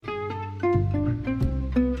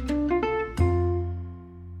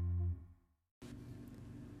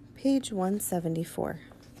Page 174.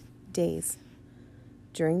 Days.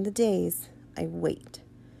 During the days, I wait.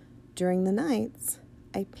 During the nights,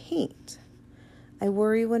 I paint. I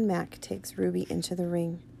worry when Mac takes Ruby into the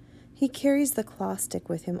ring. He carries the claw stick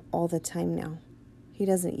with him all the time now. He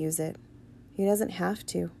doesn't use it. He doesn't have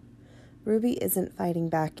to. Ruby isn't fighting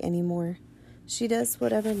back anymore. She does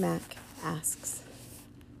whatever Mac asks.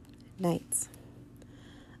 Nights.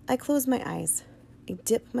 I close my eyes. I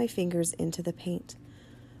dip my fingers into the paint.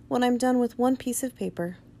 When I'm done with one piece of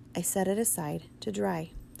paper, I set it aside to dry.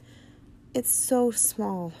 It's so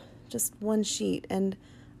small, just one sheet, and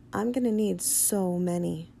I'm going to need so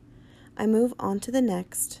many. I move on to the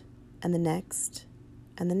next, and the next,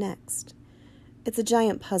 and the next. It's a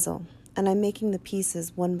giant puzzle, and I'm making the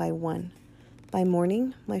pieces one by one. By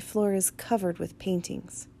morning, my floor is covered with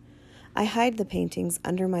paintings. I hide the paintings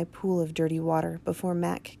under my pool of dirty water before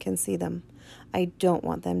Mac can see them. I don't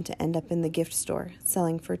want them to end up in the gift store,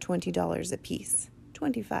 selling for $20 a piece,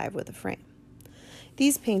 $25 with a frame.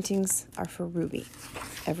 These paintings are for Ruby,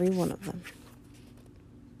 every one of them.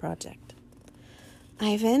 Project.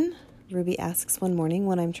 Ivan, Ruby asks one morning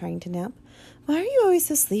when I'm trying to nap, why are you always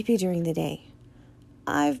so sleepy during the day?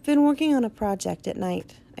 I've been working on a project at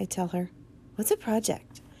night, I tell her. What's a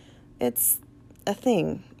project? It's a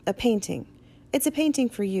thing, a painting. It's a painting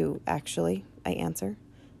for you, actually, I answer.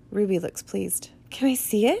 Ruby looks pleased. Can I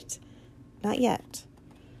see it? Not yet.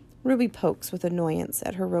 Ruby pokes with annoyance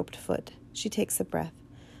at her roped foot. She takes a breath.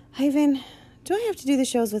 Ivan, do I have to do the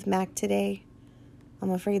shows with Mac today?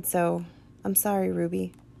 I'm afraid so. I'm sorry,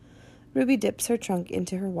 Ruby. Ruby dips her trunk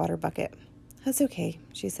into her water bucket. That's okay,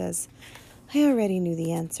 she says. I already knew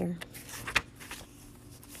the answer.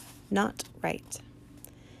 Not right.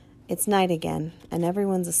 It's night again, and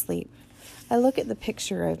everyone's asleep. I look at the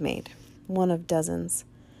picture I've made, one of dozens.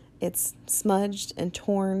 It's smudged and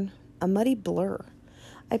torn, a muddy blur.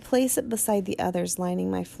 I place it beside the others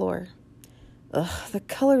lining my floor. The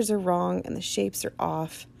colors are wrong and the shapes are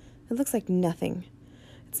off. It looks like nothing.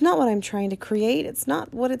 It's not what I'm trying to create. It's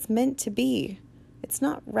not what it's meant to be. It's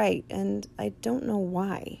not right, and I don't know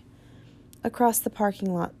why. Across the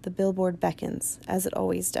parking lot, the billboard beckons, as it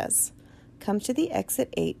always does. Come to the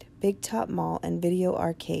Exit 8 Big Top Mall and Video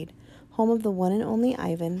Arcade, home of the one and only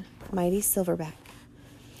Ivan, Mighty Silverback.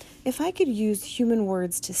 If I could use human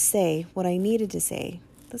words to say what I needed to say,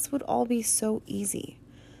 this would all be so easy.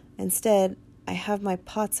 Instead, I have my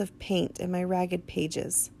pots of paint and my ragged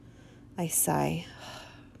pages. I sigh.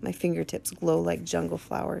 My fingertips glow like jungle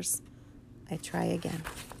flowers. I try again.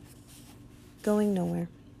 Going nowhere.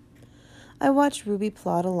 I watch Ruby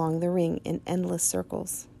plod along the ring in endless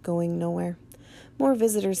circles, going nowhere. More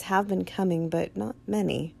visitors have been coming, but not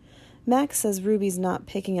many. Max says Ruby's not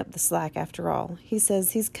picking up the slack after all. He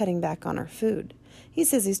says he's cutting back on her food. He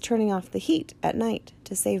says he's turning off the heat at night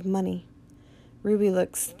to save money. Ruby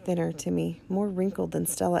looks thinner to me, more wrinkled than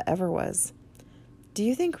Stella ever was. Do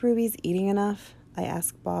you think Ruby's eating enough? I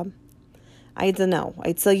ask Bob. I don't know.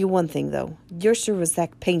 I tell you one thing, though. You're sure was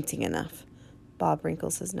that painting enough? Bob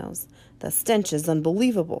wrinkles his nose. The stench is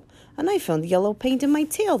unbelievable, and I found yellow paint in my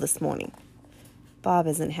tail this morning. Bob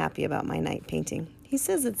isn't happy about my night painting. He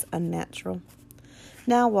says it's unnatural.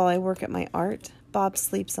 Now, while I work at my art, Bob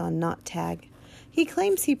sleeps on Not Tag. He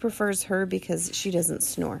claims he prefers her because she doesn't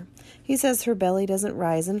snore. He says her belly doesn't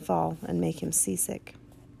rise and fall and make him seasick.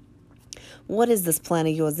 What is this plan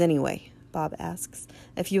of yours anyway? Bob asks.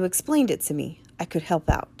 If you explained it to me, I could help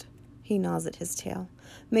out. He gnaws at his tail.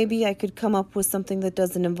 Maybe I could come up with something that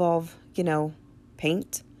doesn't involve,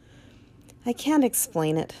 paint. I can't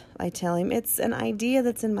explain it, I tell him. It's an idea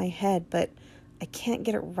that's in my head, but I can't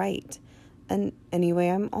get it right. And anyway,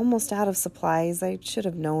 I'm almost out of supplies. I should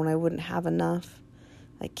have known I wouldn't have enough.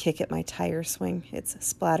 I kick at my tire swing. It's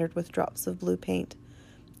splattered with drops of blue paint.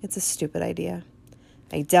 It's a stupid idea.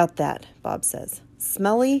 I doubt that, Bob says.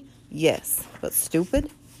 Smelly? Yes. But stupid?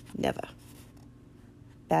 Never.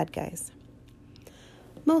 Bad guys.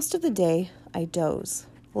 Most of the day, I doze.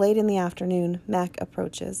 Late in the afternoon, Mac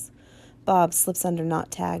approaches. Bob slips under Not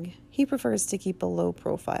Tag. He prefers to keep a low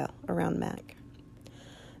profile around Mac.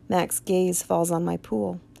 Mac's gaze falls on my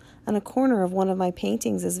pool, and a corner of one of my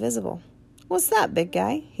paintings is visible. What's that, big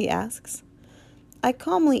guy? He asks. I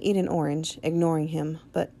calmly eat an orange, ignoring him,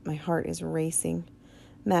 but my heart is racing.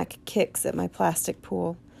 Mac kicks at my plastic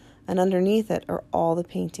pool, and underneath it are all the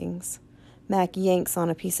paintings. Mac yanks on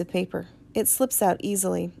a piece of paper. It slips out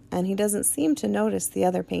easily, and he doesn't seem to notice the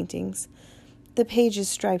other paintings. The page is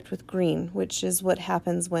striped with green, which is what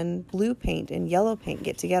happens when blue paint and yellow paint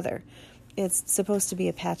get together. It's supposed to be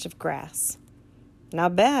a patch of grass.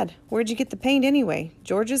 Not bad. Where'd you get the paint anyway?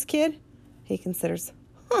 George's kid? He considers.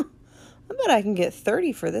 I bet I can get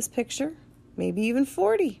 30 for this picture, maybe even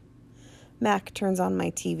 40. Mac turns on my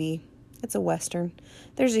TV. It's a Western.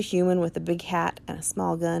 There's a human with a big hat and a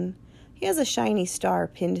small gun. He has a shiny star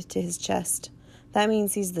pinned to his chest. That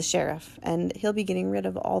means he's the sheriff, and he'll be getting rid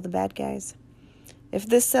of all the bad guys. If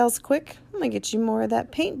this sells quick, I'm going to get you more of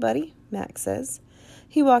that paint, buddy, Mac says.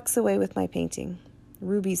 He walks away with my painting,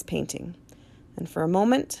 Ruby's painting. And for a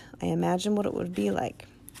moment, I imagine what it would be like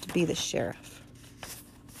to be the sheriff.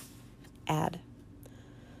 Ad.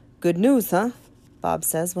 Good news, huh? Bob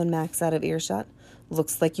says when Mac's out of earshot.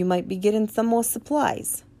 Looks like you might be getting some more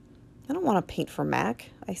supplies. I don't want to paint for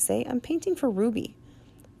Mac, I say. I'm painting for Ruby.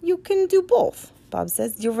 You can do both, Bob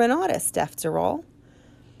says. You're an artist, after all.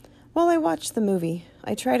 While I watch the movie,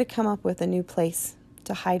 I try to come up with a new place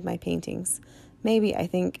to hide my paintings. Maybe I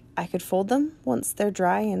think I could fold them once they're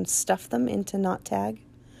dry and stuff them into knot tag.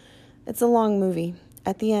 It's a long movie.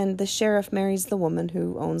 At the end, the sheriff marries the woman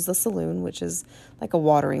who owns the saloon, which is like a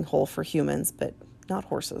watering hole for humans, but not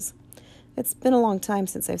horses. It's been a long time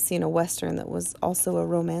since I've seen a Western that was also a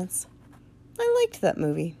romance. I liked that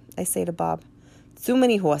movie, I say to Bob. Too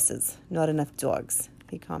many horses, not enough dogs,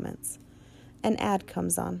 he comments. An ad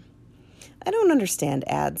comes on. I don't understand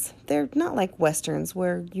ads. They're not like Westerns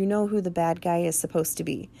where you know who the bad guy is supposed to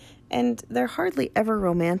be, and they're hardly ever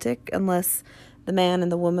romantic unless the man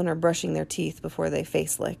and the woman are brushing their teeth before they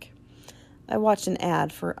face lick. I watched an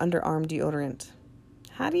ad for underarm deodorant.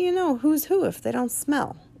 How do you know who's who if they don't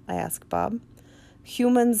smell? I ask Bob.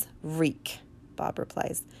 Humans reek, Bob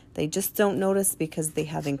replies. They just don't notice because they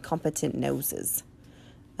have incompetent noses.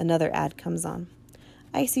 Another ad comes on.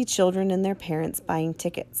 I see children and their parents buying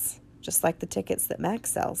tickets, just like the tickets that Mac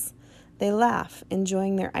sells. They laugh,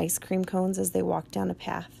 enjoying their ice cream cones as they walk down a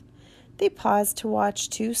path. They pause to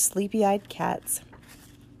watch two sleepy-eyed cats,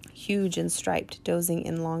 huge and striped, dozing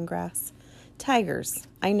in long grass. Tigers,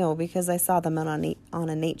 I know because I saw them on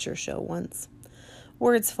a nature show once.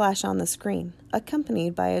 Words flash on the screen,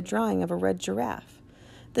 accompanied by a drawing of a red giraffe.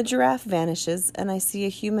 The giraffe vanishes, and I see a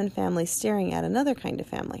human family staring at another kind of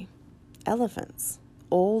family. Elephants,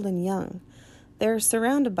 old and young. They're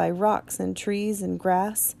surrounded by rocks and trees and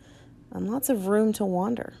grass, and lots of room to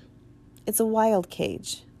wander. It's a wild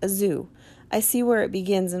cage, a zoo. I see where it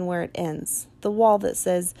begins and where it ends. The wall that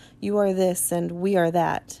says, you are this and we are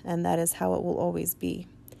that, and that is how it will always be.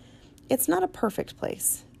 It's not a perfect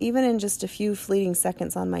place. Even in just a few fleeting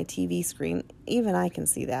seconds on my TV screen, even I can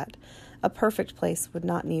see that. A perfect place would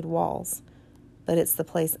not need walls, but it's the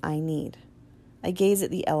place I need. I gaze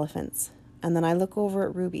at the elephants, and then I look over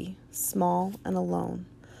at Ruby, small and alone.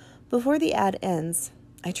 Before the ad ends,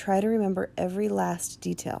 I try to remember every last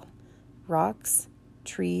detail. Rocks,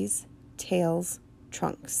 trees, tails,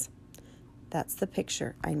 trunks. That's the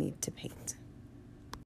picture I need to paint.